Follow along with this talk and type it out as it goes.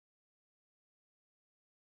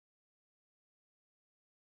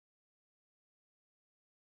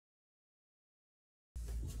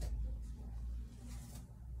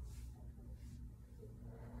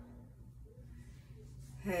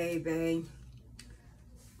Hey, babe.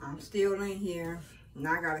 I'm still in here. And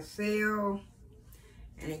I got a sale.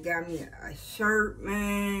 And it got me a shirt,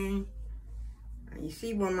 man. And you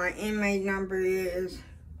see what my inmate number is.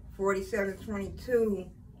 4722.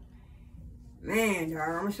 Man, dog,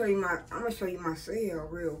 I'm gonna show you my sale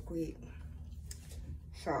real quick.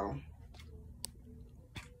 So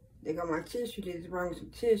they got my tissue. They just brought me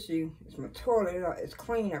some tissue. It's my toilet. It's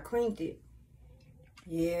clean. I cleaned it.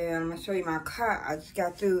 Yeah, I'm gonna show you my cot. I just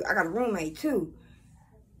got through. I got a roommate too.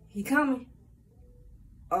 He coming?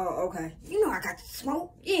 Oh, okay. You know I got the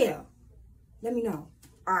smoke. Yeah. Let me know.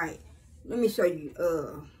 All right. Let me show you.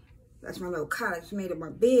 That's my little cot. I just made up my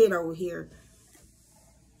bed over here.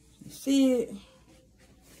 You see it?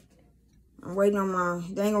 I'm waiting on my.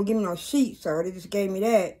 They ain't gonna give me no sheets, so they just gave me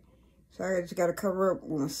that. So I just gotta cover up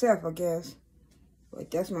with myself, I guess. But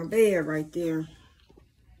that's my bed right there.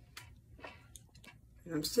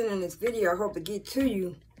 And I'm sending this video. I hope to get to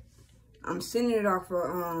you. I'm sending it off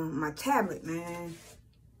of my tablet, man.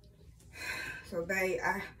 So, babe,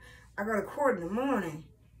 I got a court in the morning.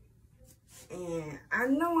 And I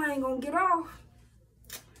know I ain't gonna get off.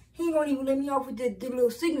 He ain't gonna even let me off with the little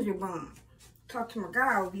signature bond. Talk to my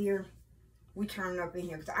guy over here. We turning up in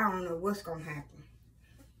here because I don't know what's gonna happen.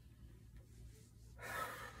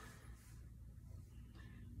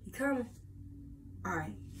 You coming?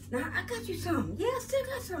 Alright. Now, I got you some. Yeah, I still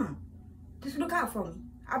got some. Just look out for me.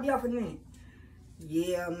 I'll be off in a minute.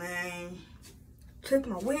 Yeah, man. Took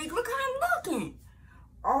my wig. Look how I'm looking.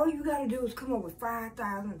 All you gotta do is come up with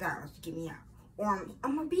 $5,000 to get me out. Or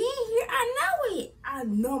I'm gonna be in here. I know it. I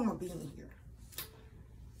know I'm gonna be in here.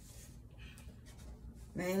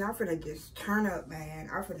 Man, I'm finna just turn up, man.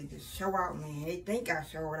 I'm finna just show out, man. They think I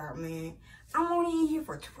showed out, man. I'm only in here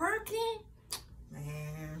for twerking.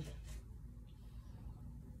 Man.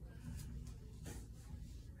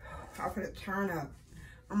 I'm finna turn up.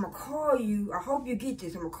 I'm gonna call you. I hope you get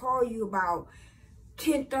this. I'm gonna call you about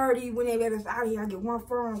 10:30 when they let us out of here. I get one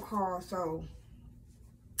phone call, so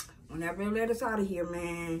whenever they let us out of here,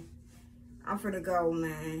 man, I'm finna go,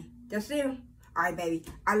 man. That's it. All right, baby.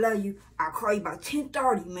 I love you. I'll call you about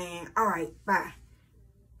 10:30, man. All right, bye.